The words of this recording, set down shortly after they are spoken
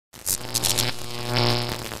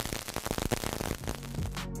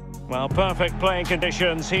Well, perfect playing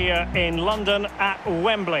conditions here in London at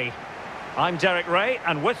Wembley. I'm Derek Ray,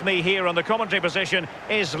 and with me here on the commentary position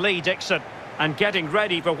is Lee Dixon. And getting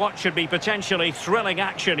ready for what should be potentially thrilling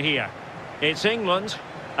action here. It's England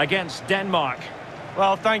against Denmark.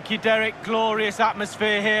 Well, thank you, Derek. Glorious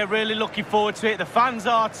atmosphere here. Really looking forward to it. The fans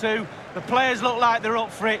are too. The players look like they're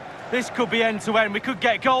up for it. This could be end-to-end. We could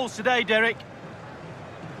get goals today, Derek.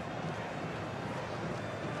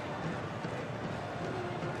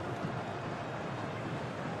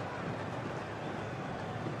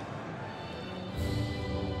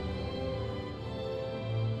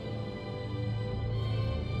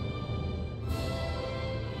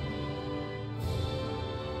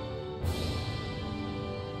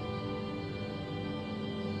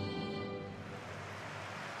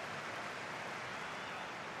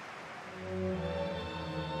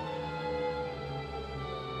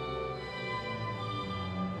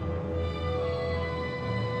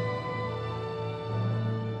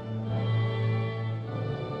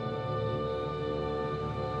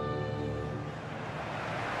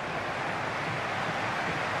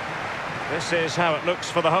 This is how it looks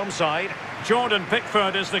for the home side. Jordan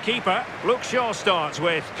Pickford is the keeper. Luke Shaw starts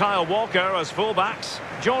with Kyle Walker as fullbacks.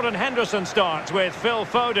 Jordan Henderson starts with Phil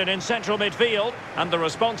Foden in central midfield. And the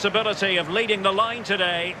responsibility of leading the line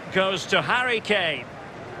today goes to Harry Kane.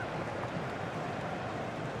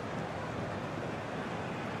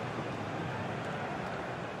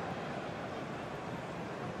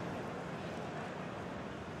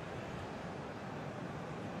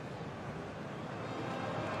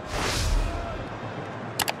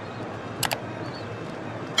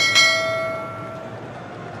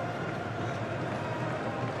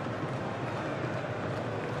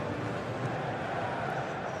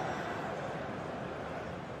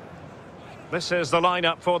 This is the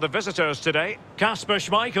lineup for the visitors today. Kasper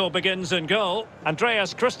Schmeichel begins in goal.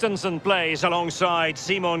 Andreas Christensen plays alongside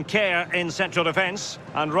Simon Kjær in central defence.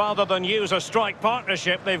 And rather than use a strike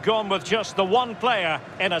partnership, they've gone with just the one player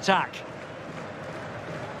in attack.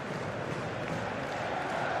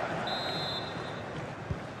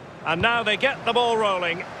 And now they get the ball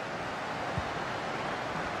rolling.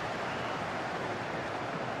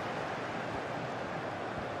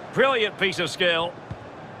 Brilliant piece of skill.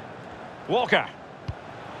 Walker.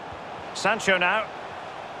 Sancho now.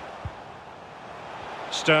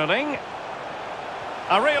 Sterling.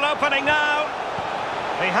 A real opening now.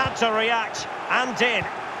 He had to react and did.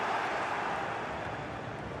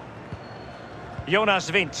 Jonas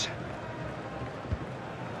Wind.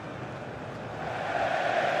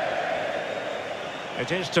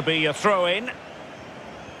 It is to be a throw-in.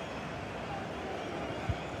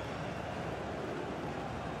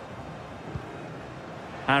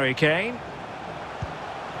 Harry Kane.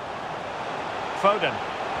 Foden.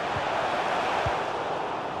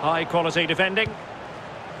 High quality defending.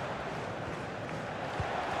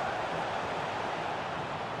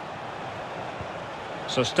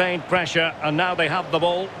 Sustained pressure, and now they have the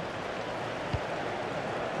ball.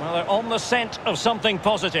 Well, they're on the scent of something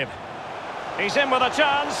positive. He's in with a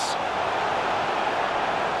chance.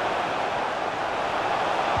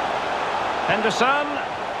 Henderson.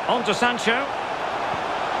 On to Sancho.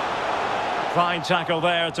 Fine tackle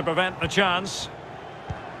there to prevent the chance.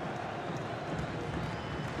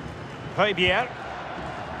 Højbjerg.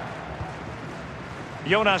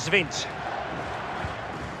 Jonas Wind.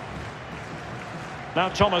 Now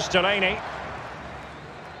Thomas Delaney.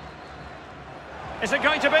 Is it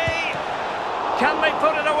going to be? Can they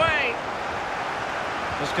put it away?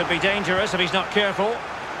 This could be dangerous if he's not careful.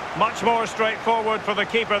 Much more straightforward for the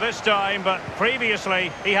keeper this time, but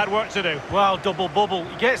previously he had work to do. Well, double bubble.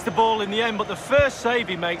 He gets the ball in the end, but the first save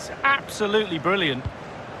he makes, absolutely brilliant.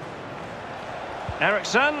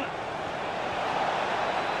 Eriksson.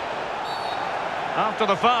 After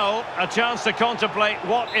the foul, a chance to contemplate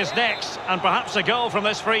what is next, and perhaps a goal from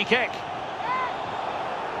this free kick.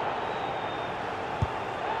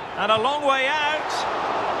 And a long way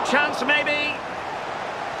out. Chance maybe.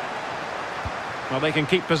 Well, they can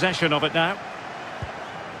keep possession of it now.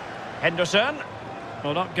 Henderson.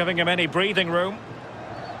 Well, not giving him any breathing room.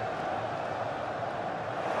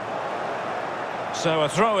 So a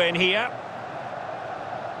throw in here.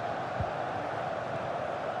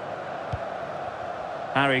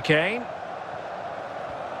 Harry Kane.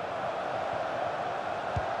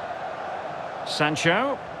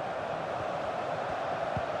 Sancho.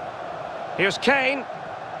 Here's Kane.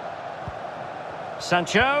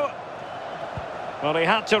 Sancho. Well, he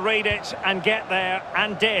had to read it and get there,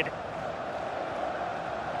 and did.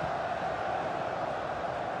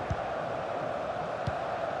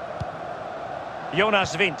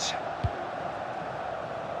 Jonas Wind.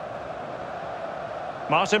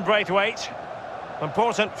 Martin Braithwaite.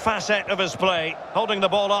 Important facet of his play, holding the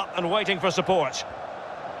ball up and waiting for support.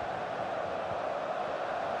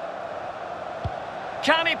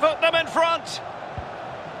 Can he put them in front?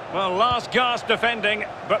 Well, last gasp defending,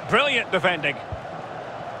 but brilliant defending.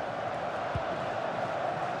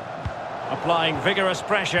 Applying vigorous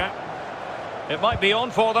pressure. It might be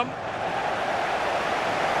on for them.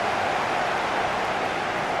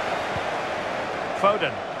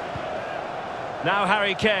 Foden. Now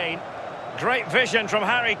Harry Kane. Great vision from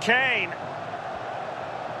Harry Kane.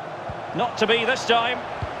 Not to be this time.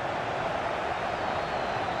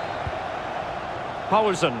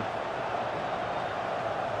 Paulsen.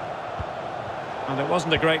 And it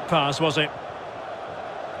wasn't a great pass, was it?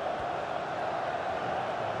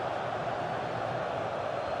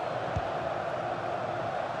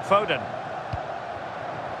 Foden.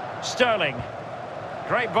 Sterling.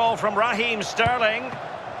 Great ball from Raheem Sterling.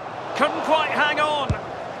 Couldn't quite hang on.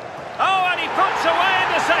 Oh, and he puts away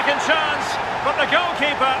the second chance. But the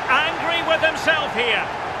goalkeeper angry with himself here.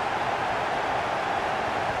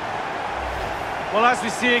 Well, as we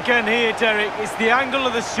see again here, Derek, it's the angle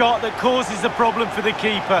of the shot that causes the problem for the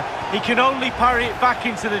keeper. He can only parry it back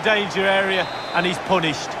into the danger area, and he's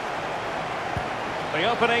punished. The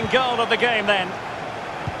opening goal of the game then.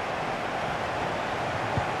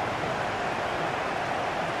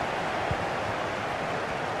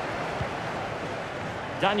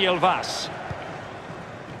 Daniel Vass.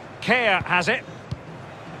 Kea has it.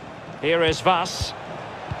 Here is Vass.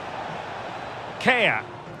 Kea.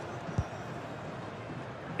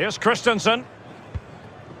 Here's Christensen.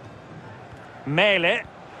 Mele.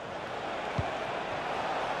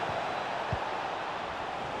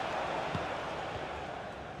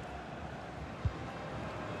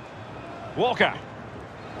 Walker.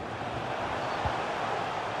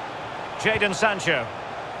 Jadon Sancho.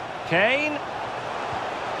 Kane.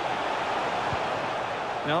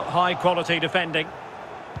 No, high quality defending.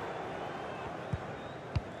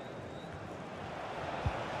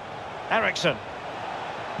 Eriksen.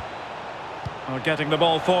 Oh, getting the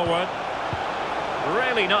ball forward.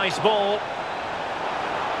 Really nice ball.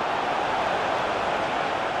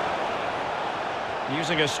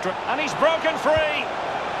 Using a strip. And he's broken free.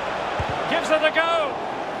 Gives it a go.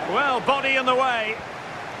 Well, body in the way.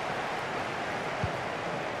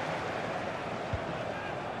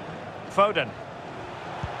 Foden.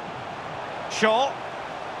 Shaw.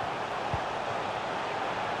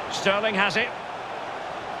 Sterling has it.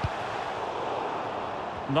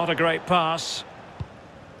 Not a great pass.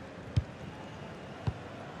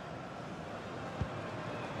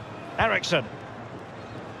 Eriksen.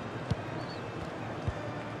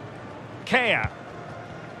 Kea.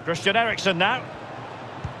 Christian Eriksen now.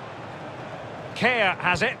 Kea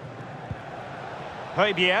has it.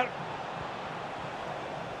 Højbjerg.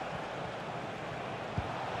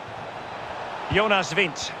 Jonas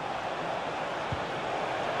Vint.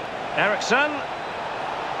 Eriksen.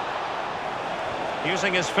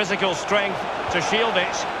 Using his physical strength to shield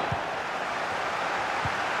it.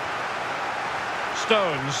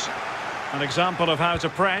 Stones. An example of how to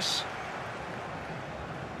press.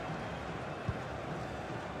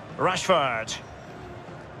 Rashford.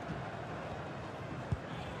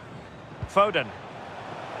 Foden.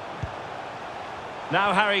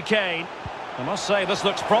 Now Harry Kane. I must say this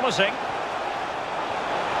looks promising.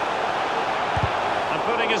 And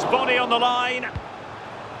putting his body on the line.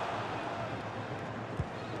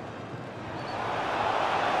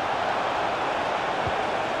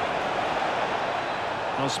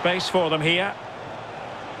 No space for them here.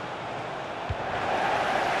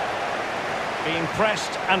 Being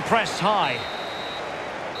pressed and pressed high.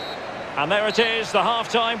 And there it is, the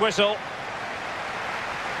half-time whistle.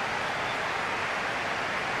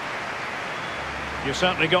 You've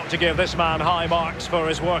certainly got to give this man high marks for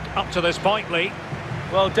his work up to this point, Lee.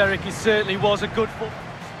 Well, Derek, it certainly was a good foot.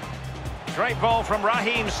 Great ball from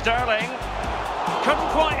Raheem Sterling. Couldn't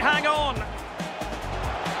quite hang on.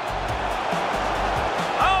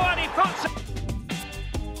 Oh, and he puts it.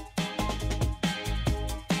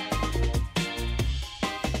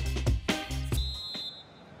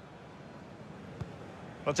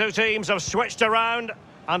 The two teams have switched around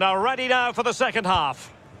and are ready now for the second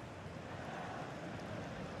half.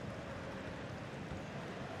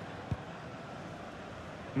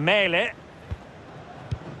 Mele.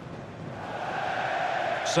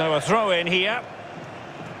 So a throw in here.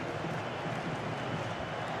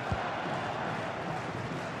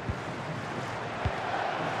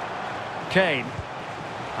 Kane.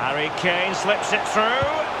 Harry Kane slips it through.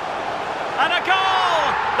 And a goal!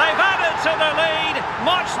 They've added to the lead.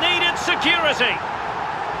 Much needed security.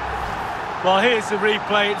 Well, here's the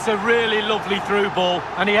replay. It's a really lovely through ball,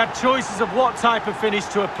 and he had choices of what type of finish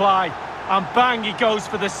to apply. And bang, he goes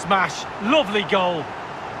for the smash. Lovely goal.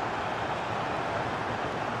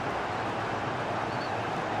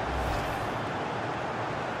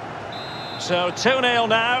 So 2-0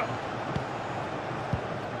 now.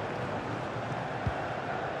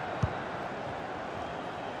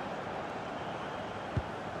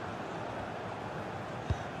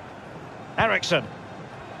 Eriksson.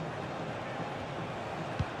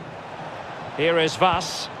 Here is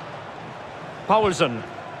Vass. Poulsen.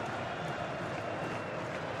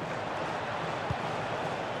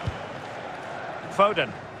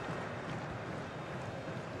 Foden.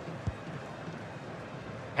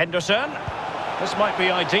 Henderson. This might be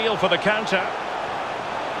ideal for the counter.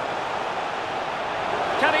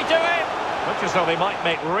 Can he do it? Looks as though they might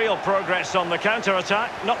make real progress on the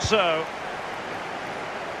counter-attack. Not so.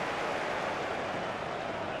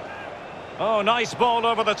 Oh, nice ball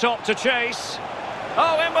over the top to chase.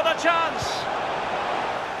 Oh, in with a chance.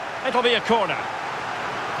 It'll be a corner.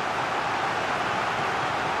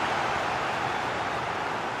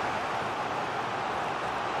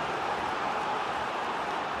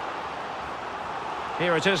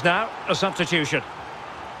 Here it is now, a substitution.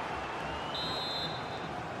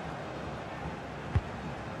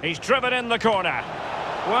 He's driven in the corner.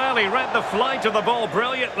 Well, he read the flight of the ball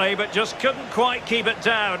brilliantly, but just couldn't quite keep it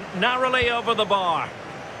down. Narrowly over the bar.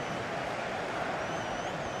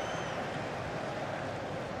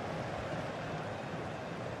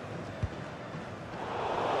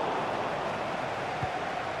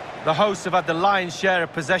 The hosts have had the lion's share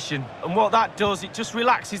of possession, and what that does, it just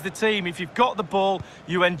relaxes the team. If you've got the ball,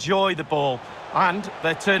 you enjoy the ball, and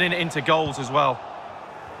they're turning it into goals as well.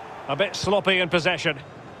 A bit sloppy in possession.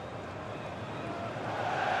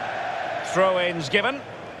 Throw-ins given.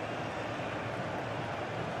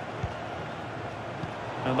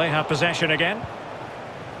 And they have possession again.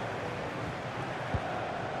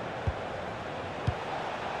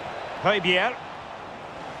 Højbjerg.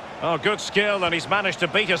 Oh, good skill, and he's managed to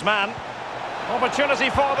beat his man. Opportunity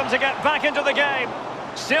for them to get back into the game.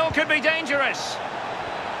 Still could be dangerous.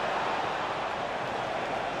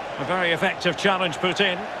 A very effective challenge put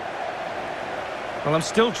in. Well, I'm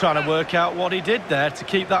still trying to work out what he did there to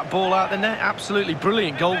keep that ball out the net. Absolutely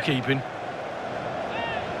brilliant goalkeeping.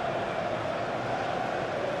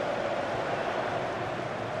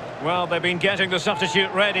 Well, they've been getting the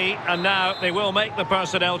substitute ready, and now they will make the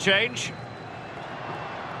personnel change.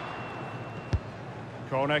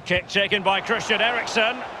 Corner kick taken by Christian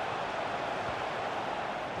Eriksen.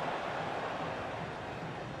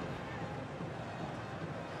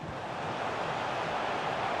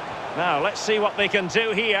 Now, let's see what they can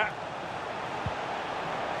do here.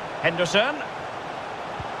 Henderson.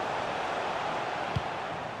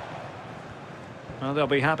 Well, they'll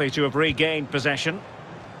be happy to have regained possession.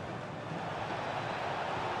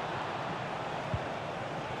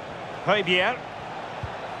 Højbjerg.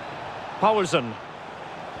 Poulsen.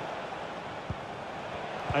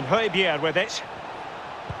 And Højbjerg with it.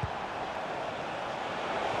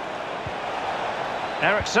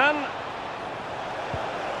 Eriksson.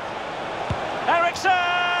 Eriksson!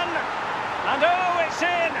 And oh, it's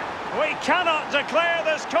in! We cannot declare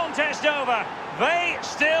this contest over. They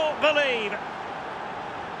still believe.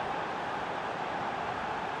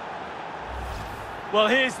 Well,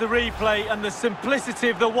 here's the replay, and the simplicity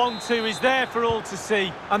of the 1-2 is there for all to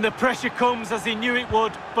see. And the pressure comes as he knew it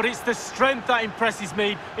would, but it's the strength that impresses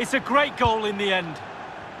me. It's a great goal in the end.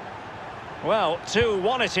 Well,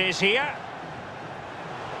 2-1 it is here.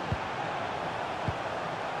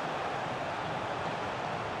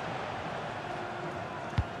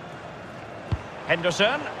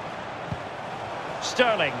 Henderson.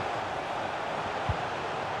 Sterling.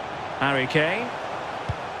 Harry Kane.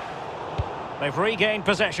 They've regained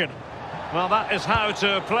possession. Well, that is how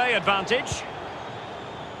to play advantage.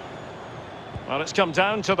 Well, it's come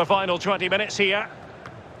down to the final 20 minutes here.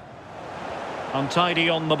 Untidy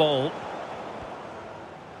on the ball.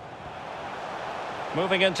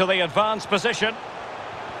 Moving into the advanced position.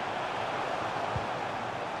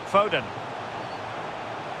 Foden.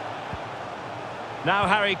 Now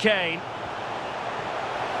Harry Kane.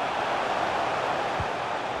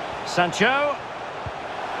 Sancho.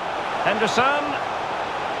 Henderson.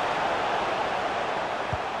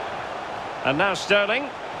 And now Sterling.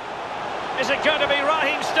 Is it going to be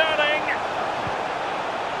Raheem Sterling?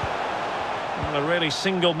 Well, a really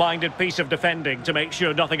single-minded piece of defending to make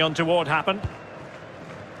sure nothing untoward happened.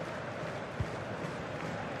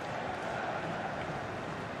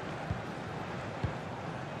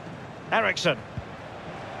 Eriksson.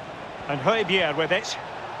 And Højbjerg with it.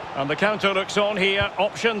 And the counter looks on here,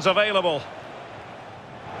 options available.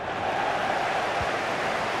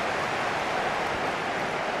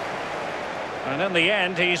 And in the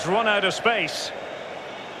end, he's run out of space.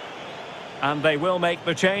 And they will make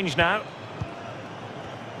the change now.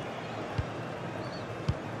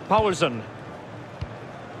 Poulsen.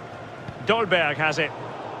 Dolberg has it.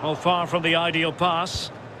 Well, far from the ideal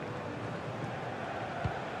pass.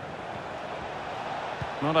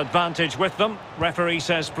 Not advantage with them. Referee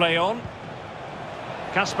says play on.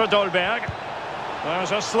 Kasper Dolberg.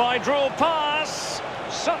 There's a slide rule pass.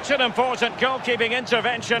 Such an important goalkeeping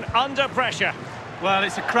intervention under pressure. Well,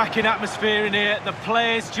 it's a cracking atmosphere in here. The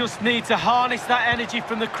players just need to harness that energy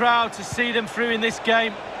from the crowd to see them through in this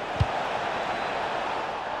game.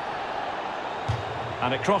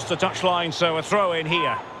 And it crossed the touchline, so a throw in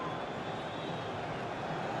here.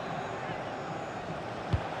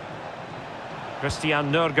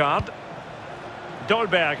 Christian Nørgaard.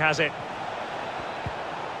 Dolberg has it.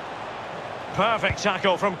 Perfect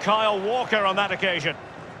tackle from Kyle Walker on that occasion.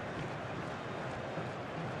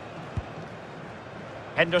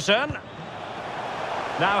 Henderson.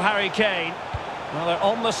 Now Harry Kane. Well, they're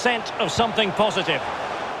on the scent of something positive.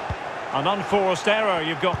 An unforced error,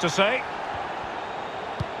 you've got to say.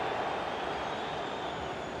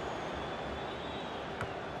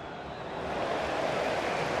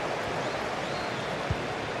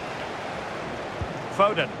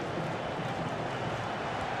 Foden.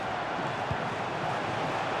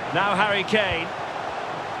 Now Harry Kane.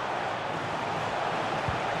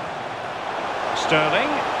 Sterling.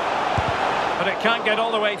 But it can't get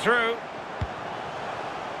all the way through.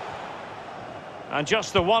 And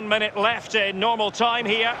just the 1 minute left in normal time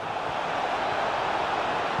here.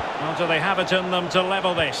 Well, do they have it in them to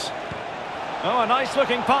level this? Oh, a nice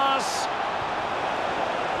looking pass.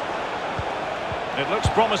 It looks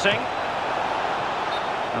promising.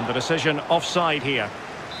 And the decision offside here.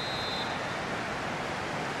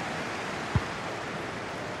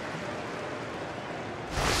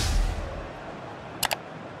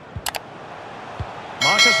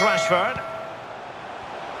 Marcus Rashford.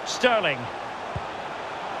 Sterling.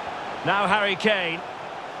 Now Harry Kane.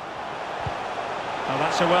 Oh,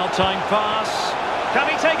 that's a well-timed pass. Can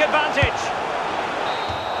he take advantage?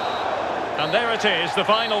 And there it is, the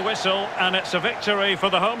final whistle, and it's a victory for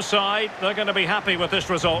the home side. They're going to be happy with this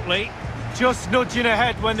result, Lee. Just nudging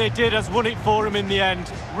ahead when they did has won it for them in the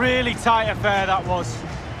end. Really tight affair that was.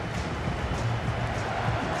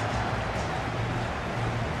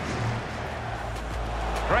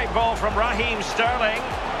 Great ball from Raheem Sterling.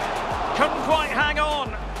 Couldn't quite hang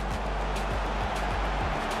on.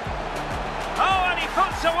 Oh, and he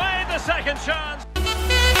puts away the second chance.